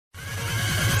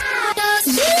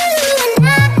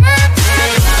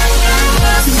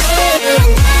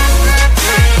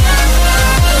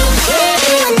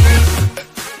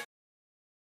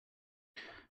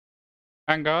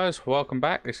And guys, welcome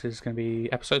back. This is going to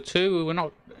be episode 2. We're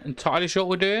not entirely sure what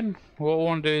we're doing. What we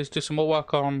want to do is do some more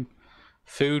work on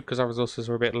food because our resources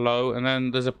are a bit low. And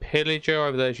then there's a pillager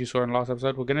over there, as you saw in the last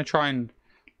episode. We're going to try and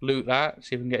loot that,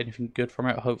 see if we can get anything good from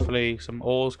it. Hopefully some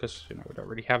ores, because we don't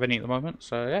really have any at the moment.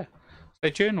 So yeah, stay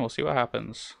tuned. We'll see what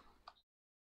happens.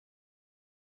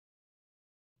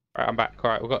 Right, I'm back.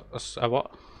 Alright, we've got a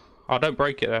what? Oh, don't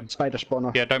break it then. Spider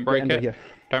spawner. Yeah, don't break it. Here.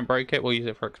 Don't break it. We'll use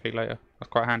it for XP later. That's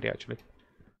quite handy, actually.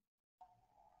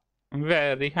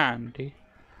 Very handy.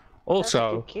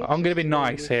 Also, I'm going to be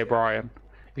nice here, Brian.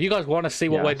 If you guys want to see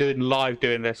what we're doing live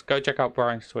doing this, go check out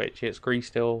Brian's Twitch. It's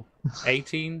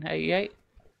GreenStill1888.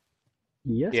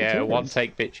 Yes, yeah, one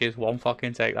take, bitches. One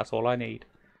fucking take. That's all I need.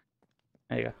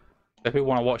 There you go. If people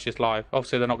want to watch this live,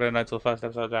 obviously they're not going to know until the first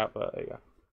episode's out, but there you go.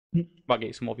 Might get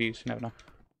you some more views, you never know.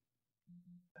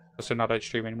 But soon I don't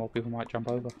stream anymore, people might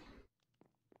jump over.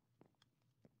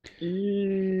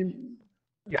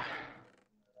 Yeah.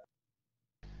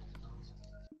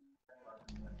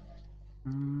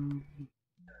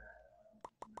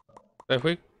 So if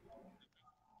we...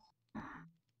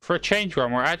 For a change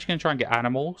run, we're actually going to try and get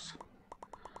animals.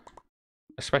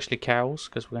 Especially cows,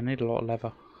 because we're going to need a lot of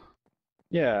leather.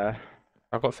 Yeah.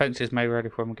 I've got fences made ready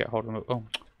for when we get hold of them. Oh,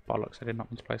 bollocks, I did not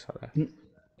mean to place that there.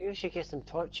 You should get some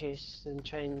torches and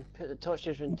try and put the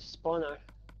torches into spawner.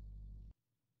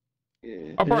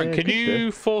 Oh, Brian, can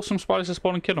you force some spiders to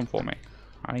spawn and kill them for me?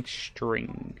 I need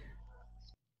string.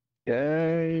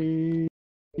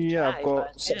 Yeah, I've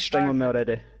got 6 string on me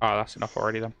already. Oh, that's enough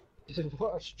already then.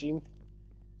 What a stream.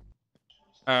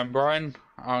 Brian,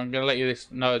 I'm gonna let you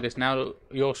know this now.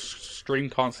 Your stream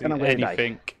can't see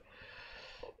anything.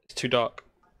 It's too dark.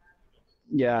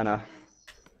 Yeah, I know.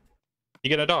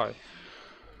 You're gonna die.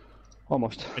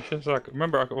 Almost. It's just like,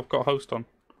 remember, I've got a host on.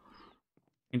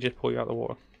 You can just pull you out of the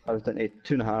water. I was down to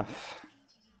 2.5.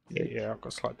 Yeah, I've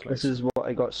got slight delays. This is what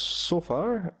I got so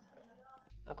far.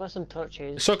 I've got some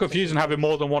torches. It's so confusing having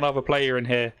more than one other player in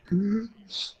here.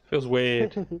 Feels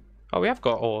weird. Oh, we have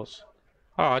got ores.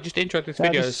 Oh, I just introed this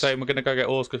video saying we're gonna go get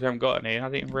ores because we haven't got any. I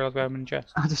didn't even realise we have them in the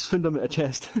chest. I just found them at a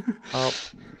chest. Oh,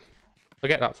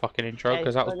 forget that fucking intro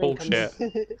because that was bullshit.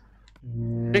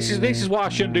 This is why I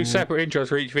shouldn't do separate intros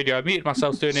for each video. I muted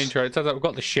myself doing an intro. It turns out we've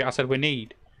got the shit I said we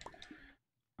need.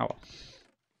 Oh well.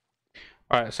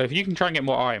 Alright, so if you can try and get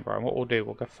more iron, Brian, what we'll do,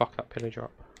 we'll go fuck that pillager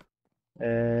up.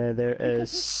 There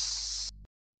is...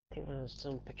 I think there's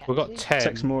some pickaxes. We've got 10.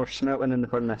 6 more smelting in the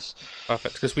furnace.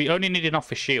 Perfect, because we only need enough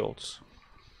for shields.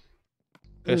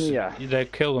 Yeah. They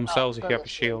kill themselves if you have a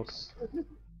shield.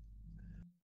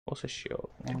 What's a shield?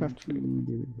 1,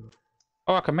 2...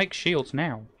 Oh, I can make shields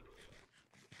now.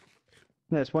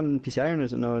 No, it's 1 piece of iron,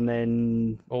 isn't it? No, and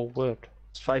then... Or wood.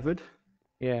 It's 5 wood.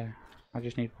 Yeah, I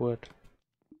just need wood.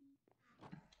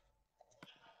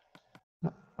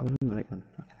 I'm the right one.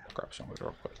 Okay. Grab some wood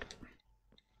real quick.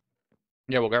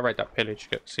 Yeah, we'll go raid that pillage,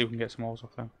 see if we can get some ores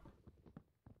off them.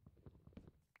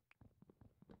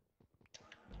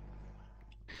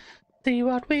 See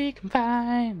what we can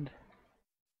find.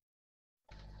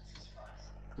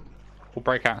 We'll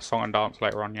break out a song and dance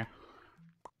later on, yeah?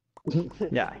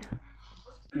 Yeah.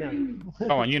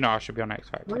 Oh, and you know I should be on X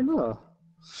Factor. I know.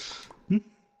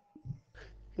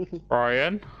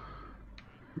 Brian.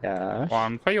 Yeah.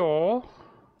 1 for you.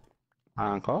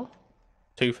 Uncle.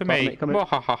 2 for me. Ha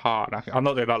ha ha. I'm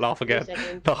not doing that laugh again.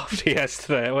 Not after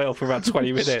yesterday. I went on for about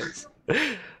 20 minutes.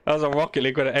 That was a Rocket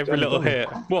League with every little hit.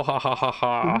 Ha ha ha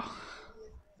ha.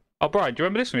 Oh, Brian, do you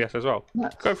remember this one yesterday as well?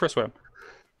 Go for a swim.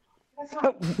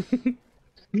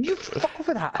 You fuck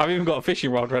over that. I've even got a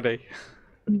fishing rod ready.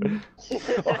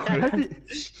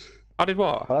 I did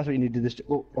what? Oh, that's what you need to do this.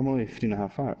 Oh, I'm only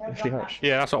 15.5 hearts. 50 hearts.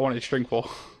 Yeah, that's what I wanted string for.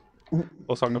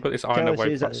 Also, I'm gonna put this iron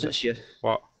away. That suits you.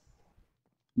 What?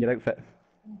 Your outfit.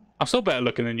 I'm still better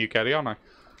looking than you, Kelly, aren't I?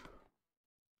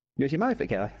 You see my outfit,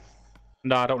 Kelly?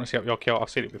 No, I don't want to see up your kilt. I've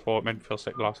seen it before. It made me feel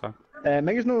sick last time. Mine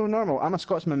is no normal. I'm a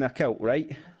Scotsman with a kilt,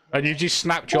 right? And you just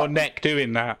snapped your neck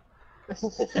doing that.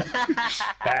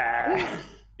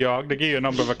 Yeah, I'm gonna give you a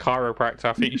number of a chiropractor.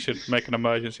 I think you should make an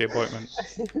emergency appointment.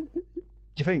 Do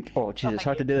you think? Oh, Jesus, it's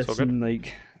hard to do this in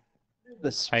like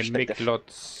this. Hey, make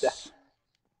lots.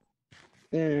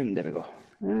 And there we go.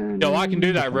 Yo, I can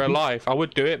do that in real life. I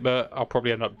would do it, but I'll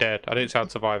probably end up dead. I didn't say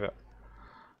I'd survive it.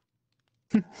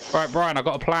 Right, Brian, I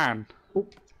got a plan.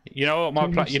 You know what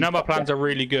my plan? You know my plans are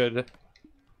really good.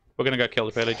 We're gonna go kill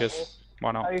the villagers.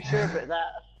 Why not? Are you sure about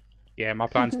that? Yeah, my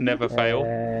plans never fail.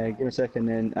 Give me a second,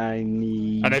 then I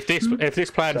need. And if this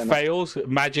plan fails,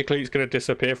 magically it's gonna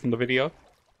disappear from the video,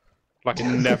 like it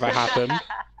never happened.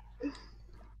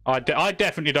 I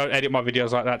definitely don't edit my videos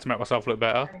like that to make myself look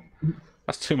better.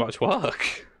 That's too much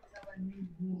work.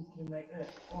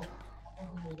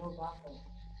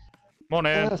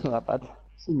 Morning. That's not that bad.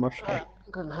 Some worse. I'm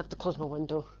gonna have to close my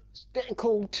window. It's getting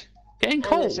cold. Getting And it's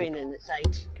cold. raining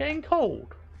outside. Getting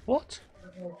cold. What?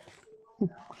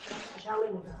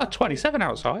 27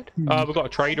 outside. We've got a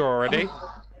trader already.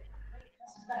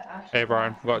 Hey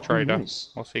Brian, we've got a trader.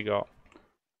 Nice. What's he got?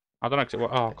 I don't know.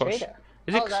 Oh gosh. Trader?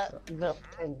 Is it?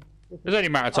 There's only a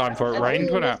matter of time before it rained,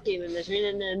 in wouldn't this it? game and there's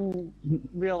raining in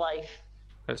real life.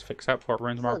 Let's fix that before it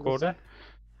ruins my recording.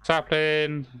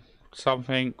 Sapling,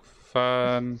 something,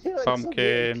 fern,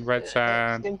 pumpkin, red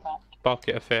sand,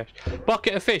 bucket of fish.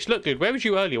 Bucket of fish. Look, dude, where was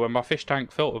you earlier when my fish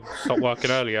tank filter stopped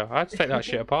working earlier? I had to take that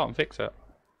shit apart and fix it.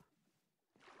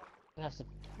 I have to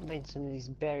mine some of these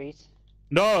berries.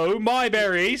 No, my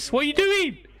berries. What are you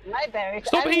doing? My berries.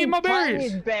 Stop eating my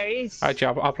berries. berries.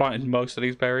 Actually, I planted most of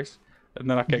these berries, and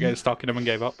then I kept getting stuck in them and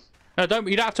gave up. No, don't.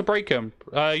 You don't have to break them.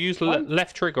 Use the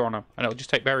left trigger on them, and it'll just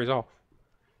take berries off.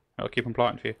 It'll keep them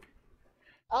planted for you.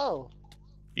 Oh.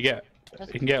 You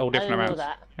can get all different amounts.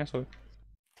 That. Yeah, so.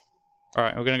 All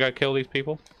right, we're gonna go kill these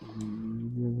people.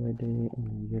 You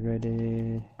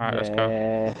ready? All right, let's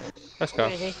go. Let's go.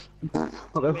 Ready.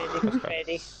 Hello.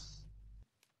 Ready.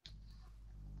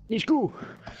 Let's go.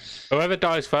 Whoever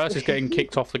dies first is getting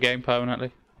kicked off the game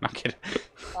permanently. No, I'm kidding.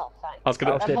 Oh, thanks. I was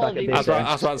gonna. I'll stay back at I was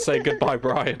base. about to say goodbye,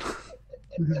 Brian.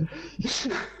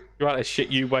 You're right, this shit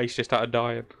you waste just out of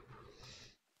dying.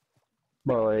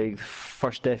 Well, like,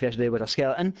 first death yesterday was a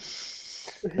skeleton.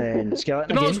 Then skeleton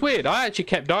You know what's again. weird? I actually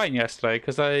kept dying yesterday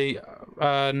because they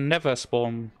never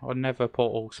spawn or never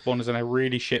portal spawners in a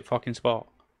really shit fucking spot.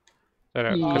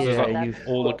 Because there's like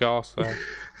all the gas there.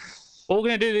 What we're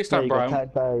gonna do this time, You got Brian?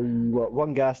 attacked by what,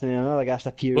 one ghast and then another ghast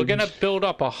appeared. We're gonna build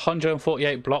up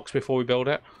 148 blocks before we build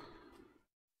it.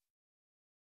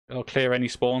 It'll clear any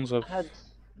spawns of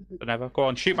the never. Go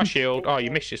on, shoot my shield. Oh,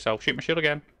 you missed yourself. Shoot my shield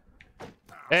again.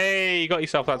 Hey, you got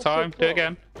yourself that time. Do it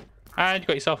again. And you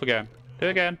got yourself again. Do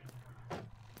it again.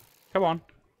 Come on.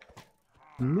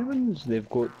 New ones. They've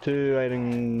got 2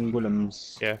 iron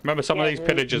golems. Yeah, remember some of these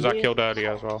pillagers I killed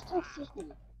earlier as well.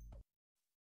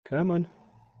 Come on.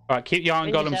 Alright, keep the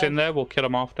iron golems in there. We'll kill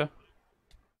them after.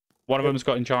 One of them's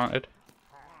got enchanted.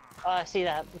 Oh, I see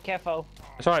that. Be careful.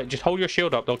 It's alright, just hold your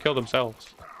shield up. They'll kill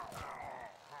themselves.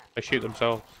 They shoot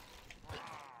themselves.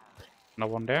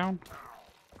 Another one down.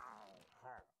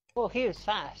 Oh, he was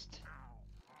fast.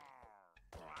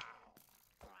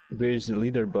 Where's the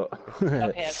leader, but...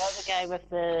 Okay, I got the guy with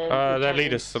the... Their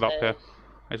leader's still up here.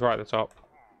 He's right at the top.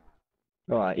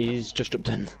 Alright, he's just up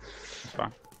in. That's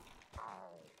fine.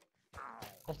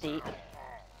 Let's eat.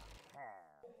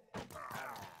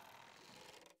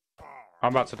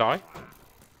 I'm about to die.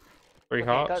 3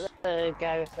 hearts. Got the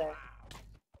guy with the...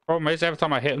 Problem is, every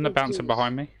time I hit them, they're bouncing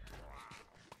behind me.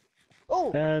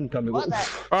 Oh! And come to What go. the...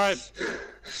 Alright.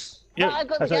 Oh, I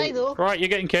got the guy though. Right, you're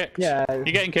getting kicked. Yeah. You're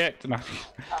getting kicked. No.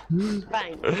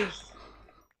 Fine.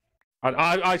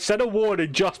 I said a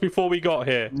warning just before we got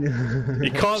here.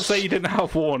 You can't say you didn't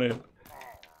have warning.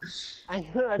 I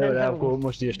know I No, didn't have I've got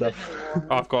most of your stuff.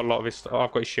 I've got a lot of his.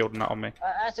 I've got his shield and that on me.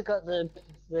 I also got the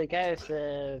guy with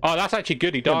the Oh, that's actually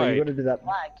good. He Yeah, but you died. gotta do that.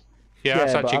 flag. Yeah,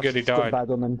 that's but actually I've good. He got died.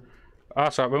 Bad omen.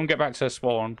 That's right. When we get back to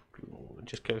spawn,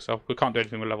 just kill yourself. We can't do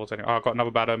anything with levels anyway. Oh, I've got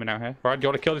another bad omen out here. Right, do you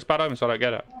want to kill this bad omen so I don't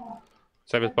get it?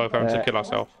 Save us both having to kill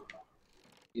ourselves.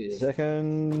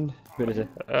 Second. Where is it?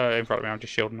 In front of me, I'm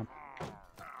just shielding him.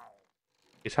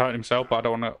 He's hurting himself, but I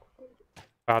don't want to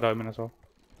bad omen as well.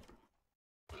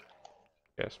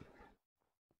 Yes.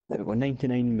 There we go.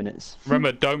 99 minutes.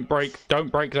 Remember, don't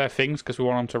break their things because we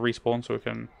want them to respawn so we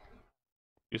can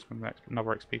use them next another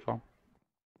XP farm.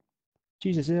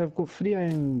 Jesus, I've got 3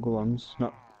 iron golems,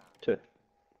 not 2.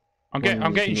 I'm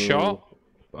getting shot.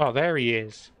 Oh, there he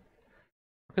is.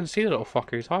 I can see the little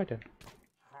fucker who's hiding.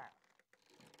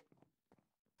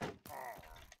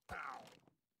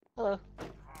 Hello.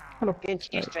 Hello. Getting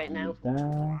chased right now.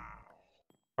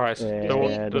 Alright, so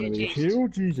Oh,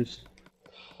 Jesus.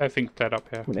 everything's dead up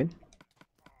here. Come on in.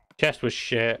 Chest was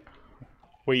shit.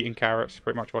 Wheat and carrots,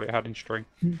 pretty much what it had in string.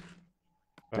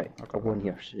 Right, I've got one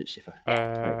here, so it's safer.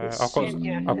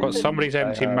 I've got somebody's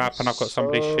empty map and I've got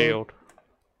somebody's shield.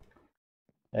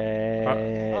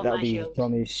 That'll my be shield.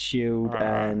 Tommy's shield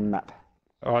and map.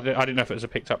 Oh, I didn't know if it was a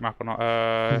picked up map or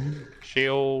not.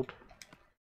 Shield.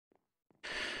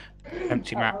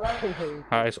 Empty map.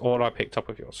 That is all I picked up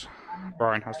of yours.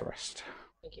 Brian has the rest.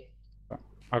 Thank you.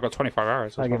 I've got 25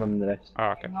 arrows. I'll give him the rest.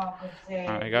 Oh, okay.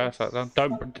 There you go. That's that done.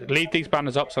 Don't leave these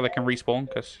banners up so they can respawn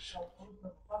because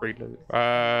free loot.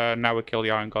 Now we kill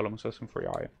the iron golem, so some free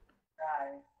iron.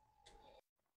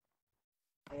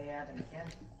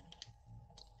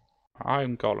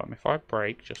 Iron golem. If I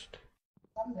break, just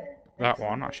that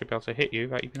one, I should be able to hit you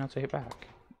without you being able to hit back.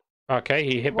 Okay,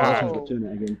 he hit Whoa. back. Oh.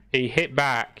 He hit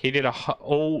back. He did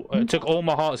it took all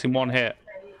my hearts in one hit.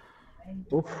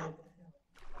 Oof.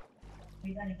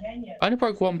 I only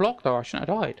broke one block though. I shouldn't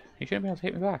have died. He shouldn't be able to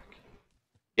hit me back.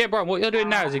 Yeah, Brian, what you're doing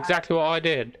now is exactly what I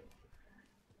did.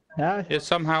 Yeah. It's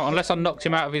somehow, unless I knocked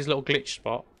him out of his little glitch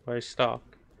spot where he's stuck.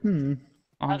 Hmm.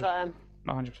 I got him.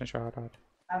 Not 100% sure I died.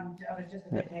 I was just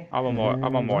a bit I'm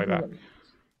on my way back. I'm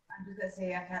just gonna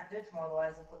say I can't do it tomorrow,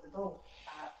 otherwise I've got the goal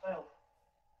at 12.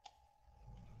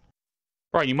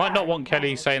 Brian, you might not want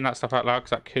Kelly saying that stuff out loud because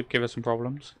that could give us some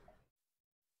problems.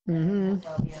 Mm-hmm.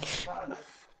 Well, yeah, but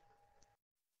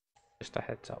Just a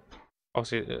heads up.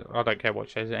 Obviously, I don't care what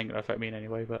she says. It ain't gonna affect me in any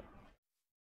way, but.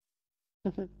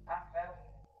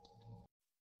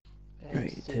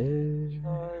 Right.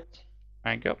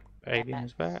 Hang up. Alien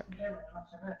is back.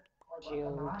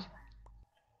 Shield.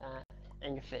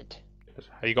 And you're fit.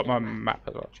 Have you got my map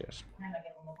as well? Yes.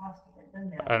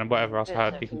 And whatever else I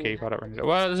had, you can keep. I don't really know.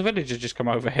 Well, there's a villager just come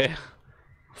over here.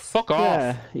 Fuck off!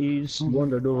 Yeah, he's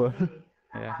wandered over.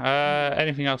 Yeah.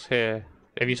 Anything else here?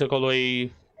 Have you took all the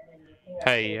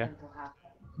hay, yeah?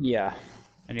 Yeah.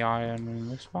 Any iron in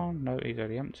this one? No, he's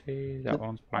already empty. That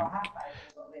one's blank.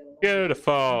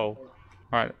 Beautiful!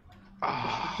 Right.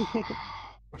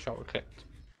 My shot was clicked.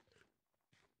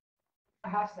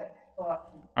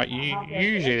 Right,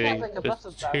 usually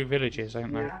there's two villages,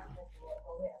 ain't there?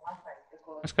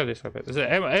 Let's go this way a bit. Is it,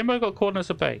 anybody got coordinates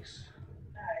of base?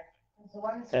 No,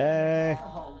 I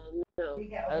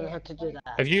don't have to do that.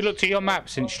 Have you looked at your map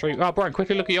since stream? Oh, Brian,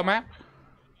 quickly look at your map.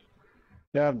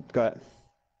 Yeah, I've got it.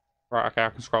 Right, okay, I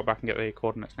can scroll back and get the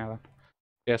coordinates now then.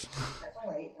 Yes.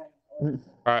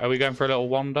 Right, are we going for a little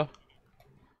wander?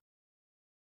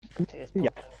 Yeah.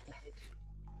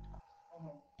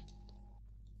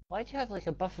 Why do you have like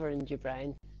a buffer in your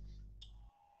brain?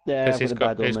 Yeah, Because with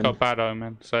it's the got bad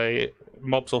omen, so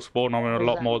mobs will spawn on him a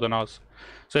lot more than us.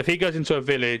 So if he goes into a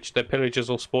village, the pillagers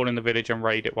will spawn in the village and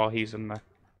raid it while he's in there.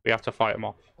 We have to fight him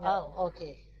off. Oh,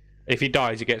 okay. If he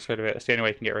dies, he gets rid of it. It's the only way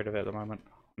he can get rid of it at the moment.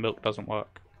 Milk doesn't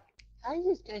work. How are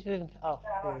these guys moving? Oh,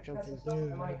 we were jumping.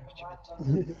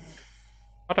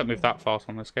 I don't move that fast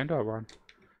on this game, do I, Brian?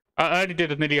 I only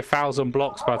did nearly 1,000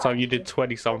 blocks by the time you did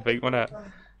 20 something, wasn't it?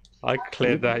 I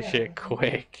cleared that shit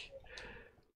quick.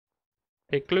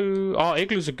 Igloo. Oh,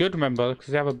 igloos are good, remember,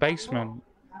 because they have a basement.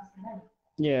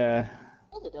 Yeah.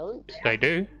 No, they don't. They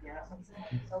do.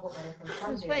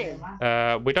 Who's playing?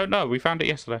 We don't know. We found it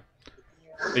yesterday.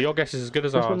 So your guess is as good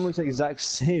as This one ours. looks the exact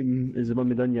same as the one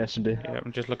we done yesterday. Yeah,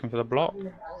 I'm just looking for the block.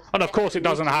 And of course it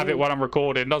doesn't have it when I'm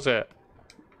recording, does it?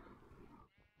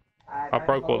 I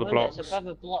broke all the blocks. It's above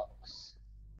the blocks.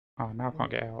 Oh, now I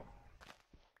can't get out.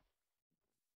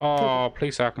 Oh,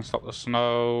 please say I can stop the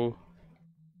snow.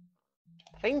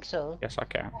 I think so. Yes, I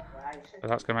can. But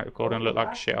that's going to make recording look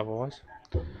like shit otherwise.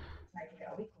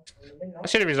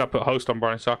 That's the only reason I put host on,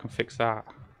 Brian, so I can fix that.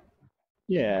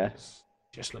 Yeah.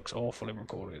 Just looks awful in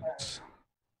recordings.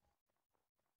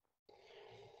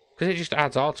 Because it just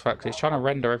adds artifacts. It's trying to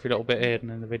render every little bit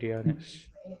in the video, and it's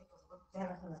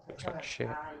looks like shit.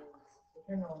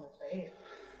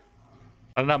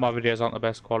 I know my videos aren't the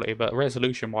best quality, but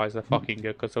resolution-wise, they're fucking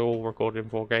good because they're all recorded in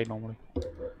 4K normally.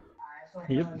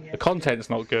 Yep. The content's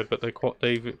not good, but the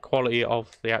quality of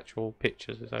the actual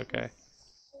pictures is okay.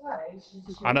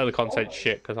 I know the content's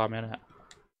shit because I'm in it.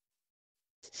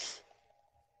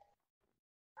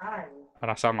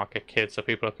 And I sound like a kid, so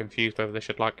people are confused whether they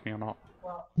should like me or not.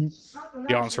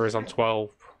 The answer is I'm 12.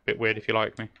 Bit weird if you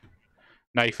like me.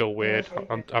 Now you feel weird.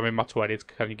 I'm in my 20s.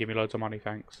 Can you give me loads of money?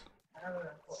 Thanks.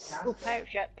 Oh, pirate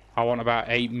ship. I want about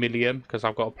 8 million because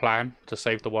I've got a plan to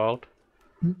save the world.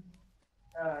 I'm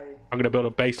going to build a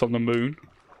base on the moon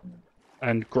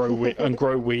and grow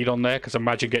weed on there because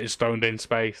imagine getting stoned in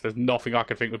space. There's nothing I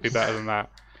can think would be better than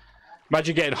that.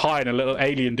 Imagine getting high and a little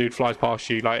alien dude flies past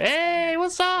you like, hey,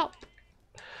 what's up?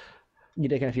 You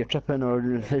reckon if you're tripping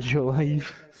or is your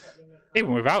life?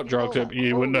 Even without drugs,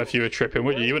 you wouldn't know if you were tripping,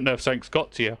 would you? You wouldn't know if something's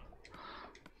got to you.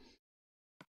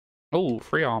 Oh,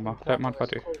 free armor. Don't mind if I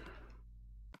do.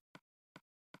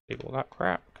 Leave all that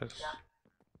crap, because...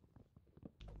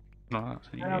 No, that's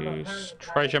any use.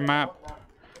 Treasure map.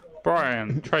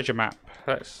 Brian, treasure map.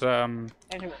 Let's, Treasure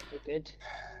maps are good.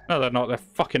 No, they're not. They're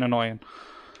fucking annoying.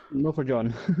 No for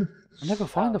John. I never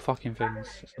find the fucking things.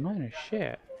 It's annoying as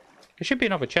shit. There should be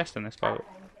another chest in this boat.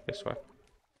 This way.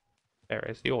 There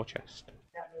it is, the ore chest.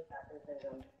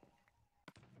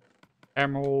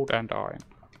 Emerald and iron.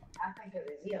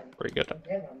 Pretty good.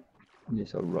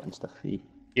 Just all rotten stuff. Yeah,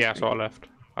 that's what I left.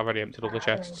 I've already emptied all the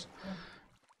chests.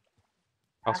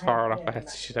 I was far enough ahead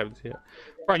so you should empty it.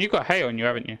 Brian, you've got hay on you,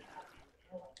 haven't you?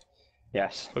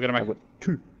 Yes. We're gonna I've make. got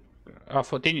 2. I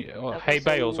thought, didn't you? I've Hay got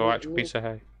bales or some actual piece of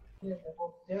hay?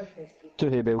 2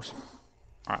 hay bales.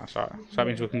 Alright, that's alright. So that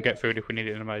means we can get food if we need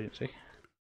it in an emergency.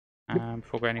 Before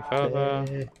we go any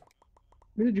further.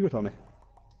 Where did you go, Tommy?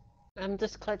 I'm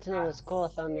just collecting all this coal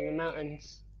I found in the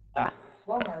mountains. Ah.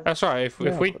 That's right. If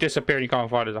Yeah. we disappear and you can't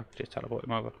find us, I can just teleport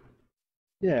him over.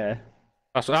 Yeah.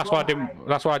 That's why I didn't.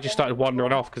 That's why I just started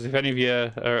wandering off. Because if any of you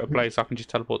are at a place, I can just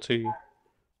teleport to you.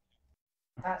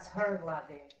 That's her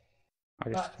laddie. I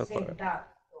just But teleport. same that.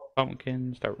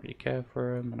 Pumpkins, don't really care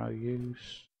for them. No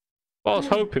use. What I was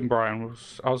hoping, Brian,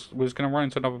 was going to run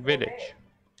into another village.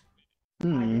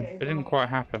 It didn't quite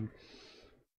happen.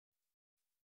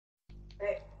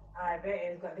 I bet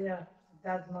he's got their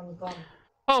dad's mum's gone.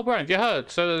 Oh, Brian, have you heard?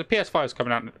 So the PS5 is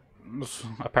coming out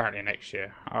apparently next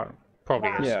year. Probably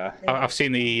is. Yeah. I've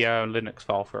seen the Linux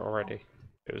file for it already.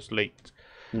 It was leaked.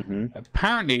 Mm-hmm.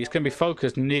 Apparently, it's going to be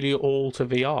focused nearly all to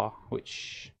VR,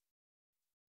 which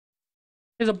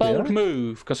is a bold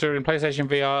move considering PlayStation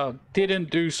VR didn't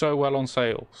do so well on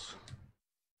sales.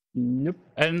 Nope.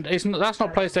 And that's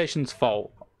not PlayStation's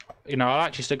fault. You know, I'll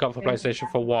actually stick up for PlayStation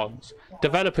for once.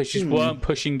 Developers just weren't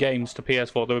pushing games to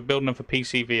PS4; they were building them for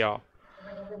PC VR.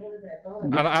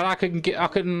 And I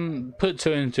couldn't put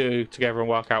 2 and 2 together and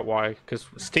work out why, because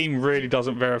Steam really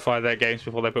doesn't verify their games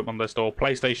before they put them on their store.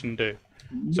 PlayStation do.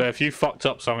 So if you fucked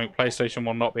up something, PlayStation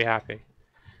will not be happy.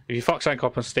 If you fuck something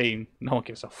up on Steam, no one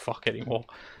gives a fuck anymore.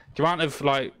 The amount of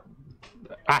like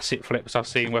asset flips I've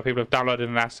seen where people have downloaded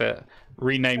an asset,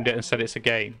 renamed it, and said it's a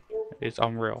game is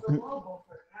unreal.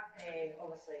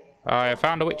 I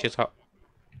found a witch's hut,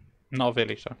 not a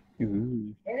village though.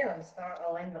 Anyone start,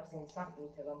 I'll end up saying something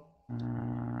to them.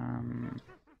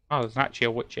 Oh, there's actually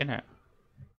a witch in it.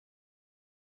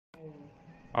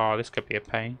 Oh, this could be a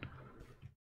pain.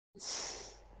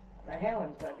 The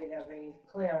Helen's got to be there very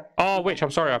clear. Oh, witch,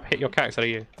 I'm sorry, I hit your cat instead of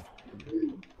you.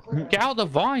 Get out the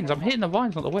vines! I'm hitting the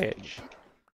vines, not the witch.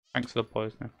 Thanks for the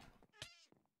poisoning.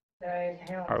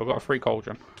 Alright, we've got a free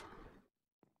cauldron.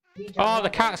 Oh, the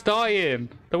cat's dying!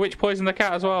 The witch poisoned the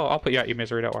cat as well. I'll put you out your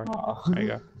misery, don't worry. There you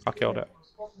go. I killed it.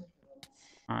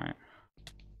 Alright.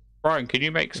 Brian, can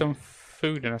you make some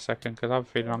food in a second? Because I have a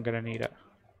feeling I'm going to need it.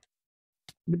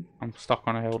 I'm stuck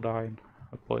on a hill dying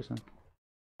of poison.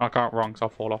 I can't run because I'll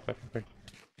fall off everything.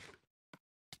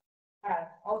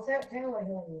 I'll tell her Helen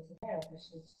to tell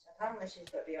because apparently she's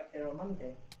got to be up there on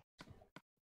Monday.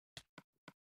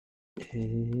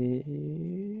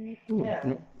 Yeah.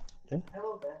 No.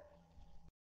 Hello there.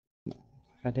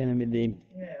 Had enemy name.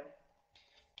 Yeah.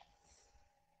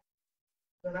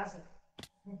 So that's it.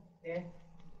 Yeah.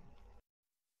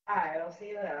 Alright, I'll see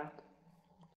you there.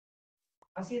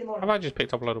 I'll see you tomorrow. Have I just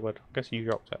picked up a load of wood? I'm guessing you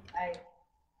dropped it. Aye.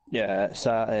 Yeah, it's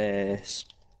that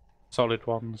Solid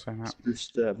ones and that.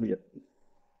 spruce. Yep.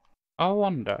 I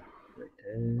wonder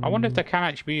if they can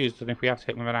actually be used and if we have to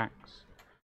hit them with an axe.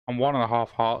 I'm 1.5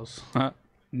 hearts.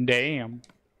 Damn.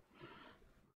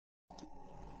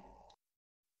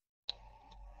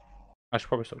 I should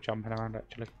probably stop jumping around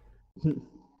actually.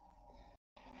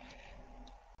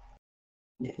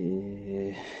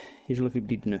 He's looking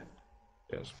bleed now.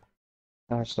 Yes.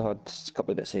 I just had a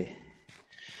couple of bits of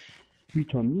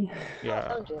meat on me.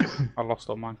 Yeah, I lost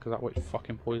all mine because that witch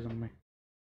fucking poisoned me.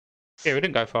 Yeah, we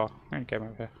didn't go far. We only came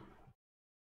over here.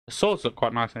 The swords look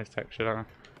quite nice in this texture, don't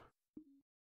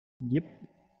they? Yep.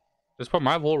 There's a problem,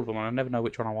 I have all of them and I never know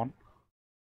which one I want.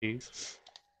 Jeez.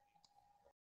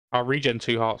 I'll regen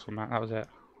 2 hearts from that, that was it.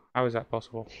 How is that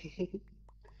possible?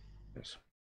 Yes.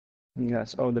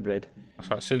 Yes, all the bread. That's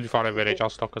right, as soon as we find a village, I'll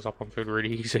stock us up on food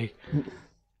really easy.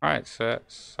 Alright, so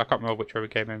I can't remember which way we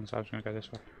came in, so I'm just going to go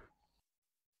this way.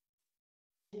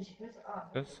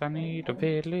 Because I need a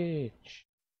village.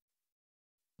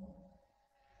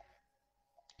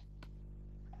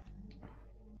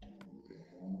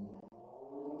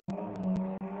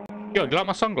 Yo, do you like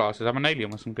my sunglasses? I'm an alien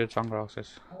with some good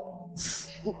sunglasses.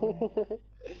 Do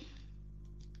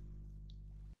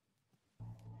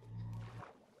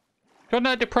you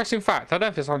know a depressing fact? I don't know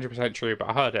if it's 100% true, but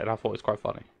I heard it and I thought it was quite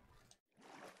funny.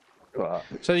 What?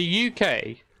 So the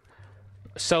UK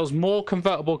sells more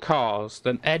convertible cars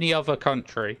than any other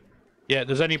country. Yeah,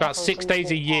 there's only about 6 days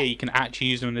a year you can actually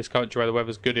use them in this country where the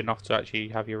weather's good enough to actually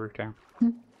have your roof down.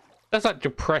 That's like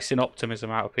depressing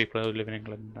optimism out of people who live in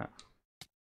England. That.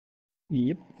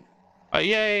 Yep.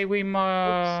 Yay, we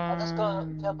might. I just got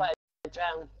killed by a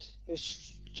drowned. He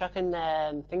was chucking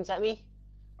things at me.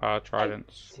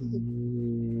 Tridents.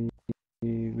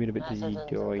 We're a bit And I busy said,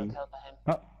 going. killed by him.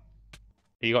 Oh,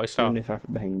 You got your stuff? only far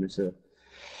behind me, so.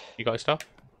 You got your stuff?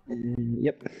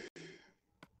 Yep.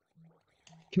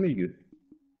 Come here, you.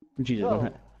 Jesus, Whoa. on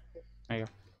it. There you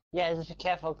go. Yeah, just be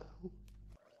careful.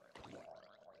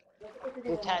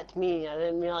 He attacked me. I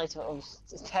didn't realise what was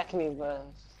attacking me, but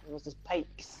it was his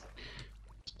pikes.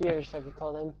 Spears, if I could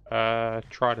call them.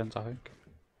 Trident, I think.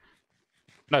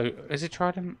 No, is it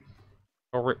Trident?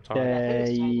 Or Riptide? I think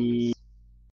it's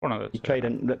One of those. You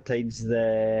Trident, Riptide's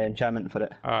the enchantment for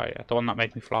it. Oh yeah, the one that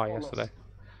made me fly yesterday.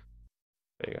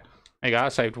 There you go. There you go, I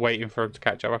saved waiting for him to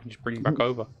catch up. I can just bring him back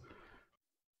over.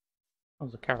 Oh,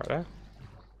 there's a carrot there.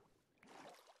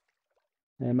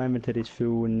 My inventory's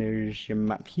full and there's your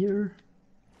map here.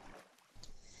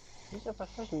 He's a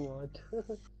fishing rod.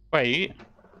 Wait.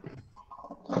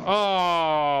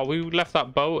 Oh, we left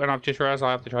that boat and I've just realised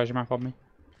I have the treasure map on me.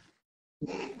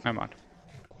 Never mind.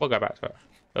 We'll go back to it.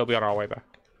 It'll be on our way back.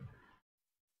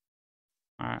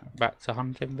 Alright, back to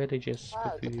hunting villages.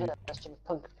 Wow, the pillar, that's stupid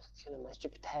punk. My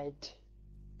stupid head.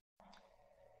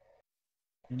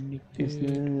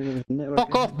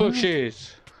 Fuck off,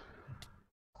 bushes!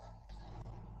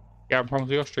 Yeah, I'm problems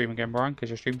with your stream again, Brian, because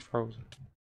your stream's frozen.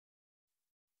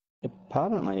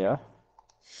 Apparently, yeah.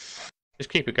 Just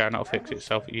keep it going, it'll fix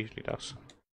itself, it usually does.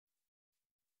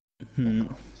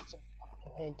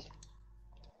 Head.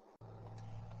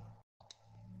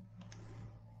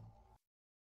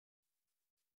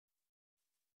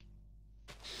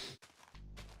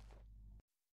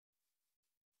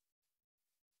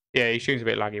 Yeah, your stream's a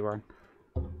bit laggy, Brian.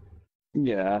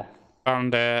 Yeah.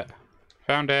 Found it.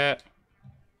 Found it.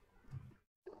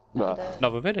 But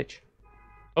Another village.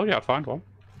 Oh yeah, I'd find one.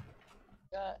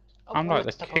 I'm like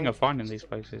the king of finding these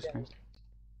places. Man.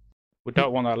 We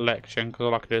don't want that election because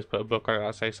all I can do is put a book on it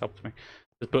that says something to me.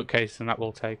 There's bookcase and that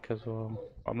will take as well.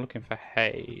 I'm looking for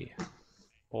hay.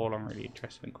 All I'm really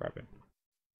interested in grabbing.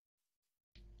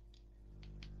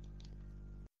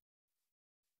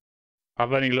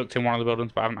 I've only looked in one of the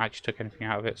buildings, but I haven't actually took anything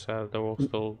out of it, so they're all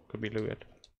still could be looted.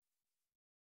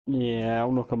 yeah,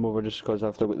 I'll knock them over just because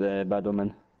I've still got the bad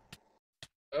omen.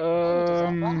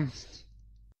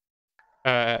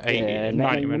 80,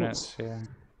 90 minutes, yeah.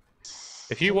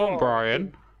 If you want,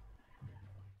 Brian,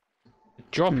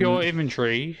 drop your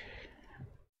inventory,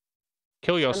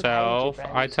 kill yourself,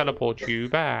 I teleport you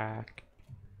back.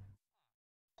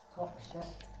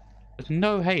 There's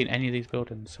no hay in any of these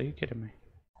buildings, are you kidding me?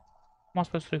 What am I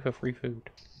supposed to do for free food?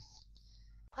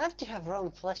 Why have to have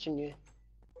rotten flesh in you?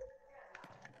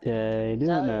 Yeah, you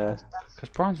don't know. Because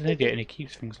Brian's an idiot and he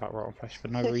keeps things like rotten flesh for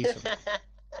no reason.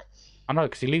 I know,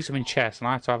 because he leaves them in chests and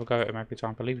I have to have a go at him every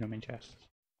time for leaving them in chests.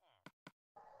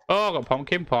 Oh, I got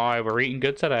pumpkin pie, we're eating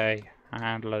good today.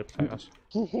 And a load of potatoes.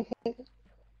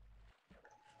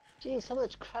 Jeez, how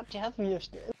much crap do you have in your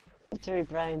inventory,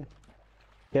 Brian?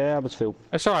 Yeah, I was full.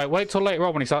 It's alright, wait till later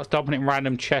on when he starts dumping it in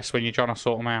random chests when you're trying to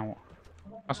sort them out.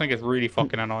 I think it's really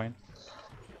fucking annoying.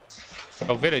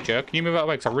 Oh, villager, can you move out of the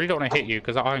way? Because I really don't want to hit you,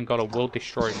 because that iron golem will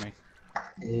destroy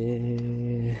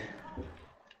me.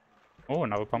 Oh,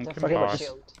 another pumpkin pie.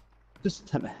 Just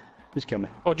hit me. Just kill me.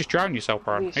 Oh, just drown yourself,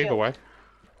 Brian. Either way.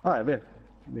 Alright,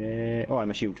 where? Oh, I'm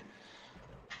a shield.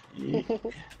 Yeah.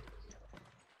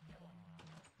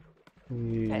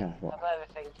 Yeah, what about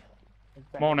everything?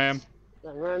 Morning.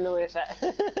 I'm running away with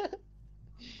it.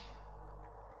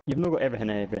 You've not got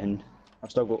everything. I've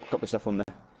still got a couple of stuff on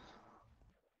there.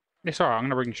 It's alright, I'm going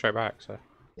to bring you straight back, so.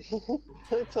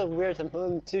 It's so weird, I'm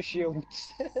holding two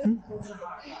shields.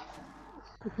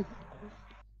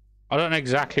 I don't know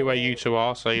exactly where you two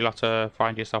are, so you'll have to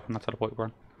find yourself and I'll teleport you,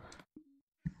 Brian.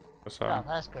 So, Oh,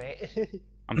 that's great.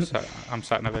 I'm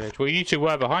sat in a village. Well, you two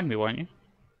were behind me, weren't you?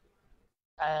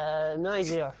 No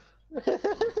idea.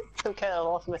 I'm kind of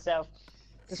lost myself.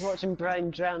 Just watching Brian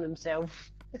drown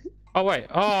himself. Oh, wait.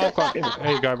 Oh, I've got...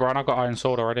 There you go, Brian. I've got iron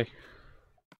sword already.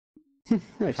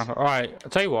 Nice. Alright, I'll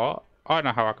tell you what. I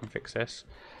know how I can fix this.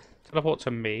 Teleport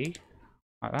to me.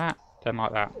 Like that. Then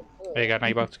like that. There you go. Now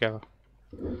you're both together.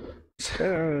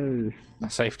 I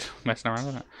saved messing around,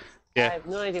 isn't it? Yeah. I have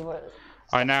no idea what...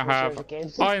 I now have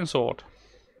iron sword.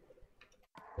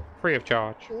 Free of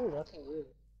charge. Ooh, that's good.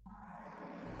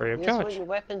 Free of You just want charge. your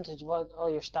weapons or do you want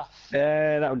all your stuff?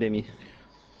 That'll do me.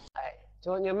 Alright. Do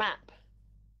you want your map?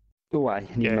 Oh, I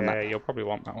need my Yeah, map. you'll probably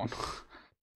want that one.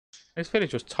 This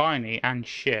village was tiny and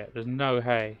shit. There's no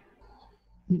hay.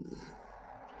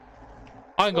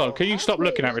 Hang on, can you stop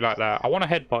looking at me like that? I want to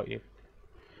headbutt you.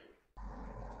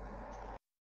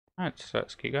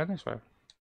 Let's keep going this way.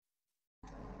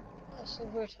 That's so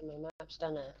weird how my map's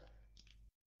done it.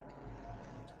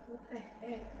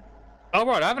 Oh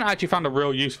right, I haven't actually found a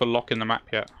real use for locking the map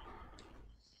yet.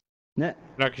 Yeah.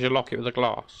 No, because you lock it with a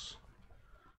glass.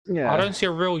 Yeah. I don't see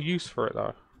a real use for it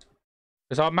though.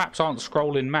 Because our maps aren't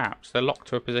scrolling maps, they're locked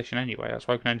to a position anyway, that's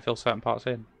why we can only fill certain parts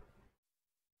in.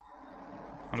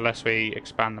 Unless we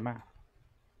expand the map.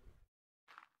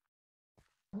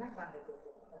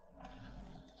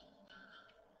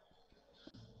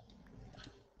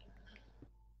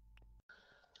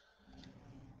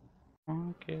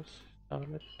 Marcus,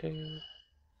 solitude.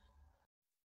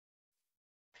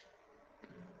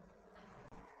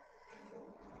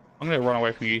 I'm gonna run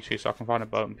away from you two so I can find a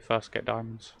boat and first get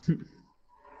diamonds.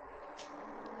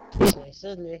 It's nice,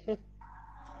 isn't it?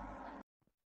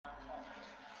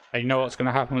 And you know what's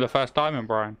gonna happen with the first diamond,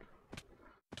 Brian?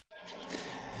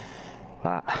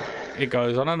 That. It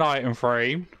goes on an item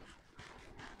frame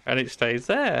and it stays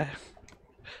there.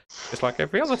 It's like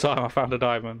every other time I found a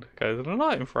diamond. It goes on an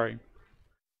item frame.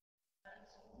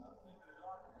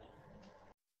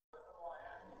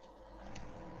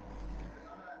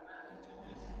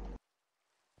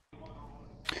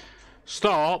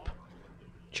 Stop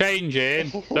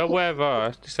changing the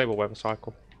weather. Disable weather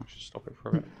cycle. I should stop it for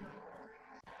a bit.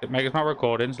 It makes my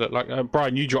recordings look like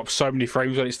Brian, you dropped so many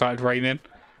frames when it started raining.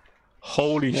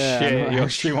 Holy shit, your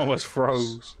stream almost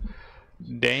froze.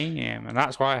 Damn, and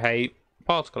that's why I hate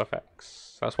particle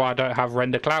effects. That's why I don't have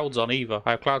render clouds on either.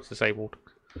 I have clouds disabled.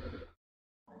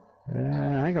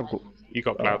 I think I've got... You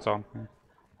got clouds on. Yeah.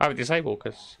 I have it disabled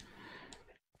because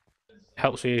it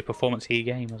helps with your performance of your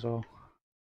game as well.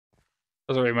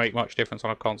 Doesn't really make much difference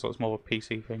on a console. It's more of a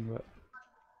PC thing, but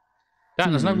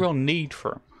there's no real need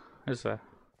for them, is there?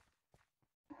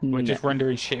 We're just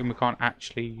rendering shit and we can't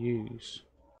actually use.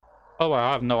 Oh well,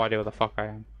 I have no idea where the fuck I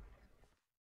am.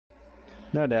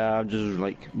 No, I've just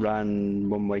like ran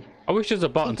one way. I wish there's a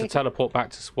button to teleport back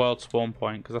to world spawn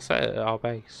point because I set it at our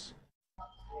base.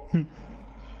 Oh,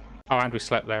 and we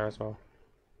slept there as well.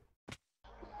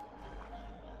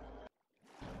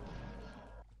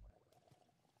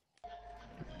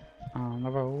 Oh,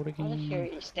 another old I again. hear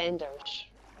EastEnders.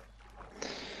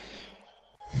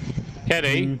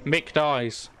 Keddy, Mick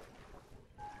dies.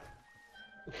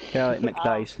 Yeah, like Mick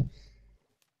dies.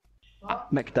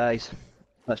 Mick dies.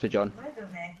 That's for John.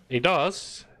 He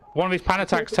does. One of his pan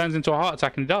attacks turns into a heart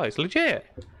attack and he dies. Legit.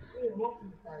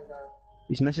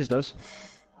 His missus does.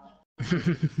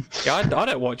 Yeah, I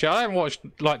don't watch it. I haven't watched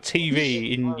like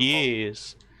TV in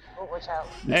years. Oh, watch out.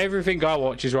 Everything I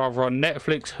watch is either on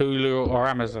Netflix, Hulu, or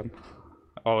Amazon.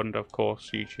 Oh, and of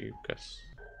course YouTube, because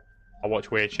I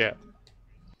watch weird shit.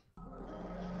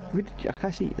 Where did you... I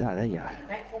can't see that. There you are.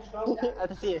 I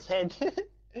can see his head.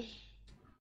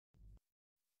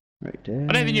 Right there.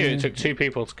 I never knew it took 2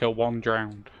 people to kill 1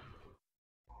 drowned.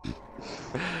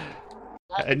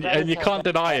 And you can't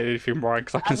deny anything, Brian,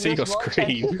 because I can see your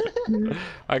screen.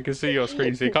 I can see your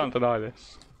screen, so you can't deny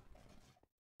this.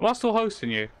 Am I still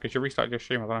hosting you? Because you restarted your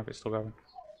stream, I don't know if it's still going.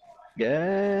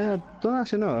 Yeah, I don't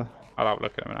actually know. I'll have a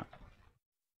look at it in a minute.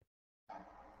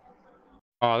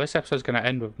 Oh, this episode's going to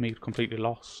end with me completely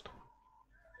lost.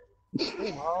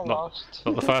 Not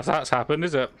the first that's happened,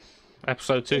 is it?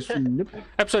 Episode 2's... Nope.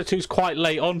 Episode 2's quite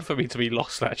late on for me to be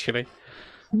lost, actually.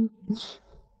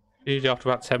 Usually after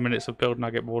about 10 minutes of building,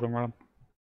 I get bored and run.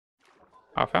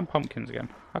 Oh, I found pumpkins again.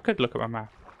 I could look at my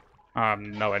map.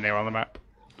 I'm nowhere near on the map.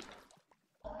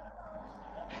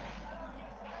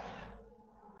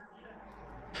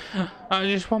 I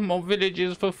just want more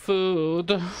villages for food.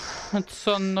 It's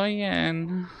so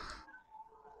annoying.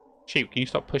 Sheep, can you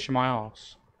stop pushing my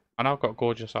ass? I know I've got a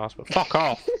gorgeous ass, but fuck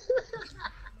off!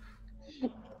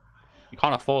 You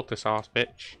can't afford this ass,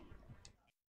 bitch.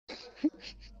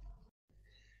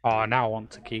 Oh, now I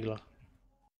want tequila.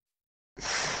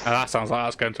 Now that sounds like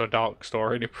that's going to a dark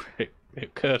story.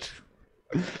 It could.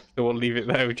 So we'll leave it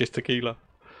there with just tequila.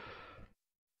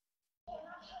 Oh,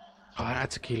 I haven't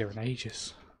had tequila in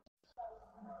ages.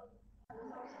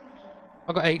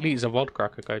 I've got 8 litres of vodka I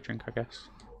could go drink, I guess.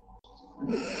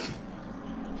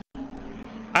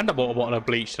 And I bought a bottle of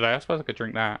bleach today. I suppose I could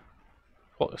drink that.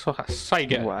 What? So that's how you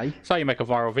get. Why? That's how you make a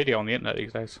viral video on the internet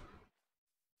these days.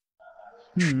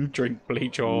 Drink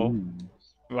bleach or...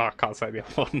 Well, I can't say the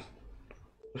other one.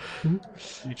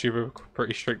 YouTube are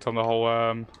pretty strict on the whole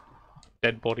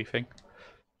dead body thing.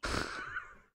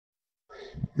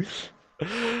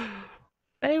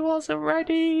 They wasn't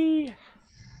ready.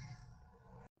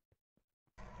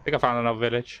 I think I found another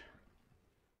village.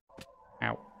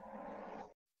 Ow.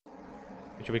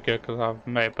 Which will be good because I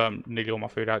may have burnt nearly all my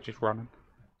food out just running.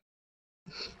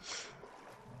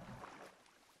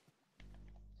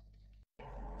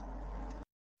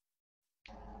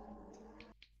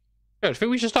 Good. I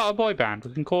think we should start a boy band.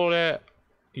 We can call it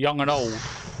Young and Old.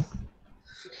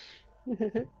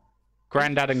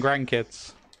 Granddad and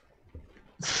grandkids.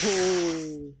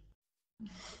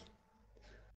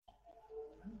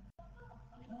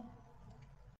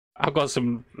 I've got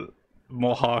some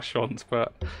more harsh ones,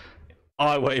 but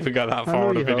I won't even go that I far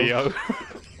on know a you video.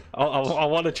 I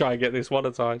want to try and get this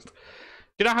monetized.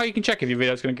 You know how you can check if your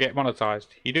video's going to get monetized?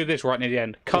 You do this right near the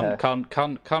end. Yeah. Cunt.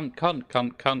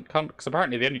 Because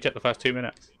apparently they only check the first 2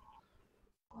 minutes.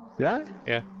 Yeah?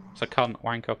 Yeah. So cunt,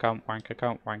 wanker, cunt,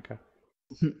 wanker.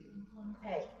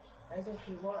 Hey, that's what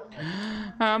you want.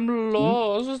 I'm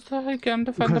lost. I can't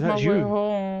defend Because my that's way you.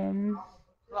 home.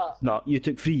 What? No, you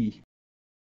took 3.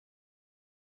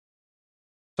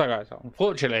 So guys,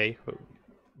 unfortunately,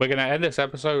 we're going to end this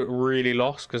episode really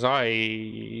lost because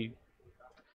I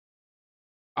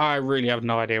really have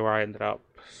no idea where I ended up.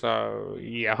 So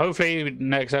yeah, hopefully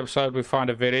next episode we find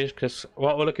a village, because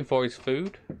what we're looking for is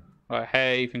food, like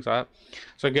hay, things like that.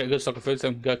 So get a good stock of food so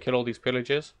we can go kill all these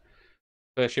pillagers.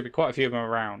 There should be quite a few of them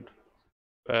around,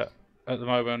 but at the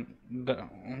moment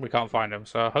we can't find them.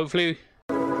 So hopefully